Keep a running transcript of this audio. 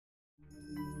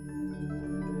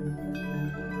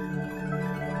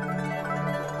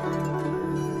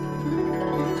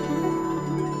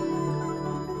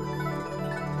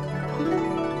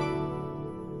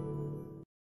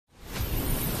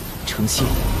成仙，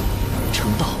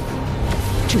成道，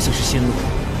这就是仙路。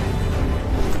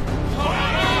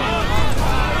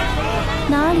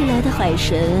哪里来的海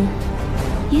神，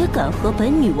也敢和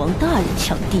本女王大人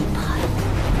抢地盘？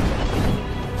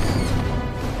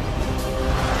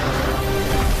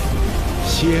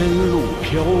仙路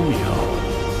缥缈，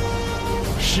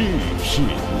世事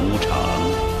无常，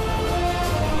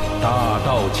大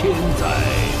道千载，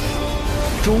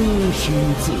终须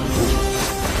自渡。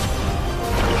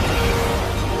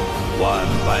万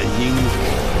般因果，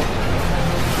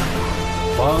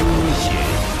方显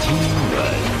机缘。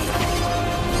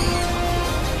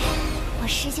我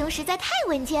师兄实在太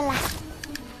稳健了。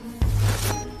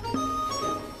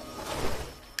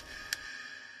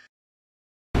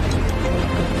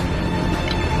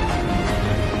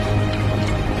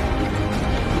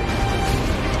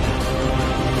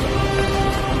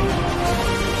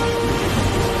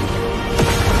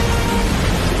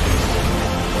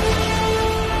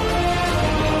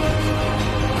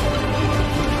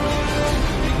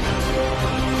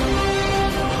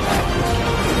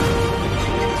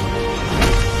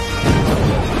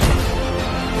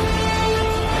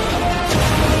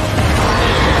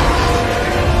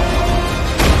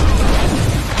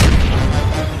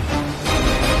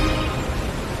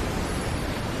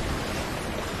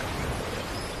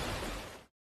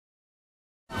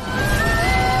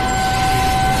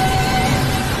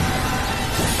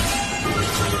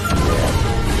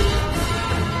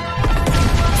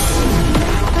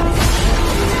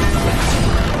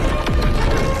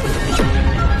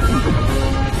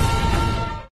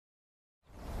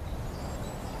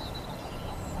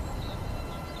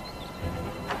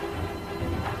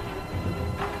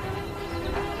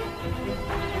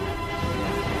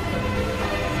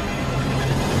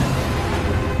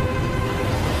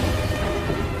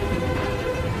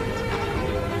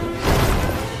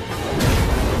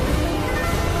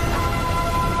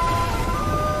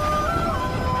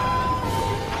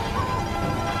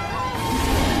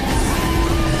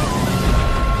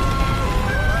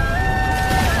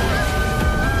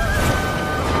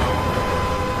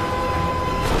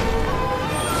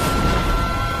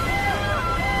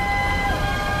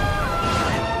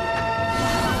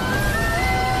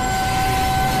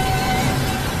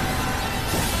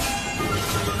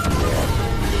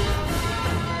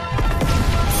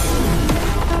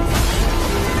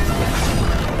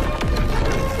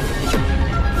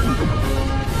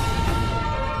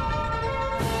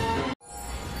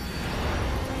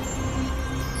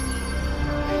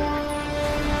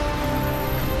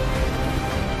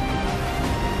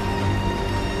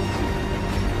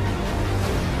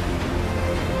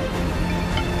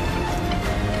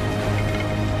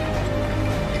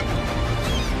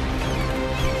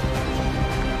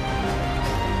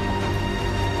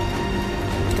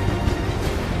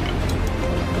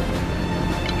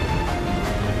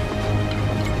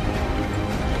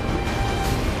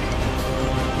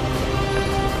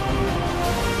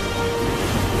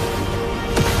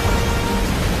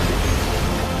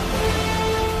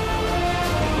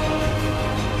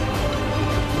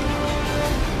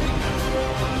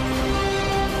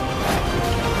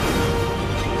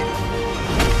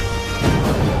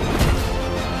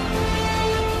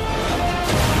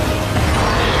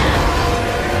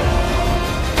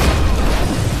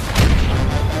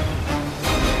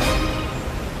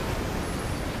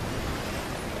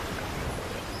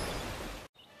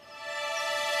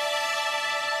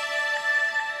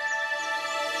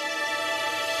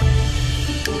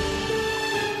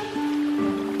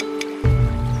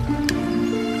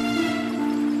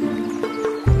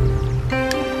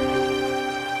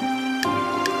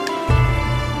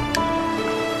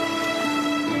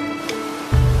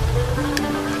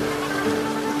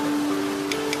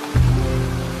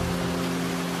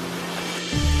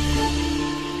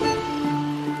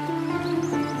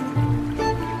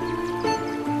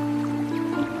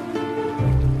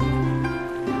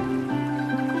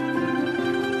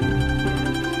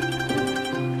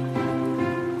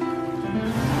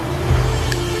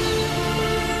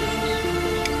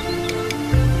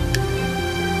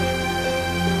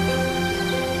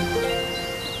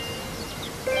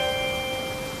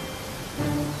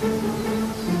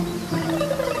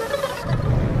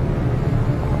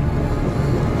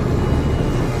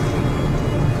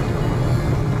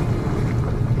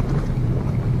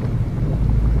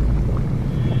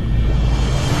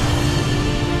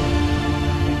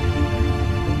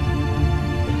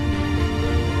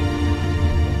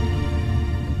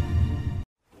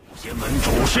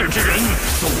线之人，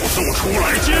速速出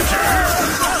来接旨！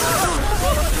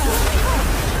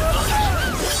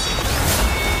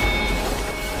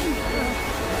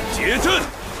结阵！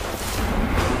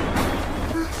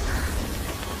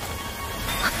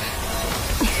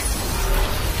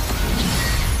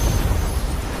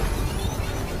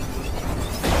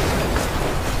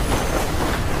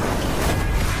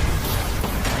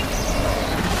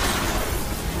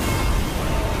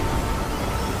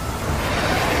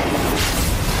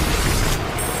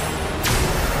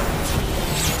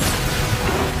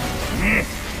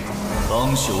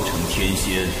天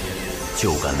仙，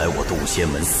就敢来我渡仙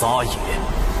门撒野，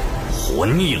活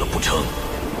腻了不成？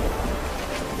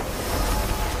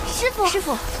师傅，师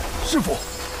傅，师傅，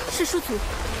是叔祖。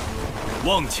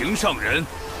忘情上人。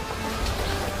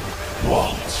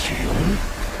忘情？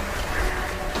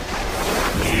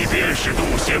你便是渡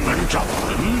仙门掌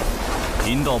门？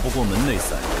贫道不过门内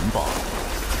散人罢了。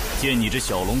见你这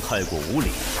小龙太过无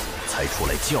礼，才出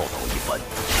来教导一番。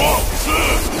放肆！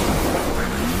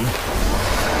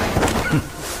哼！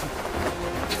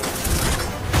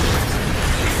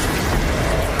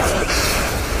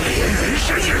连人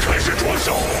世也开始着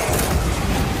手。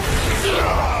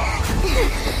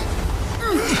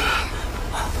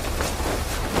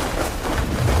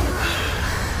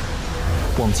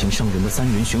忘情上人的3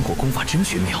元玄火功法真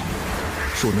绝妙，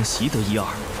若能习得一二，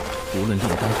无论炼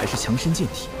丹还是强身健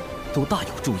体，都大有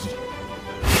助益。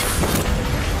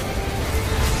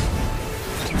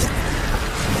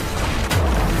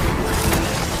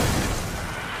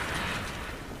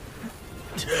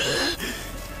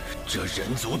这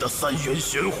人族的3元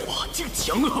玄火竟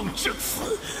强横至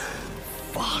此，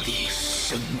法力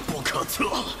深不可测。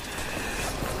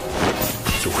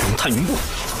九龙探云步，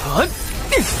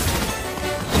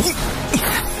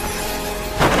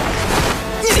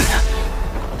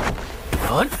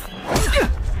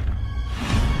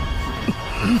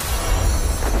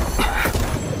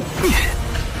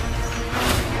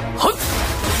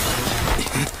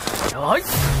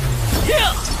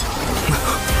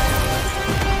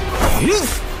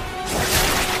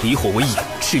离火为引，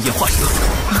赤焰化蛇。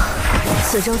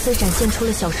此招虽展现出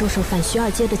了小兽兽反徐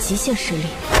2阶的极限实力，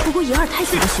不过以2太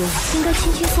子的修为，应该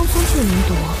轻轻松松就能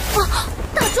夺。啊，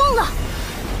打中了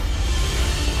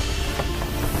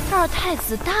！2太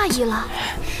子大意了。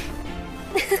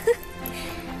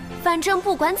反正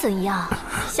不管怎样，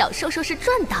小兽兽是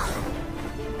赚到了。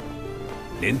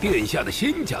连殿下的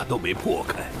仙甲都没破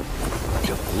开，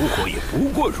这蛊惑也不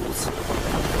过如此。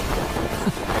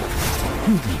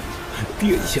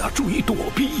殿下注意躲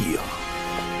避呀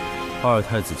！2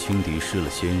太子轻敌失了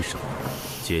先手，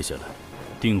接下来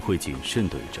定会谨慎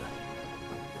对战。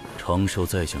长寿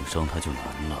再想伤他就难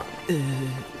了。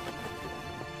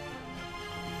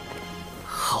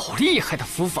好厉害的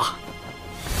符法！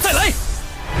再来！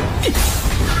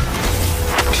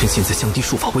趁现在降低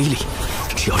术法威力，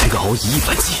只要这个敖一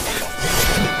反击。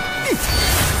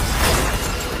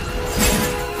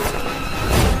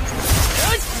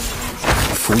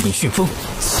符引旋风，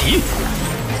起！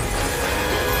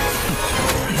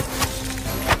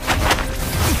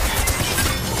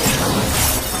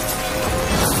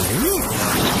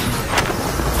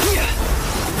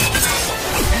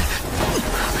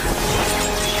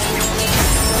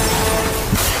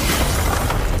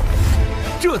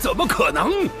这怎么可能？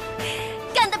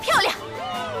干得漂亮！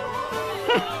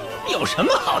哼，有什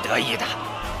么好得意的？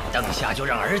等下就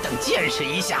让尔等见识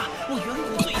一下我远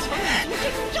古最强武族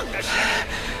真正的实力。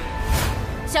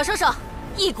小兽兽，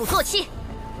一鼓作气，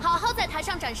好好在台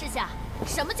上展示下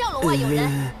什么叫楼外有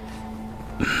人。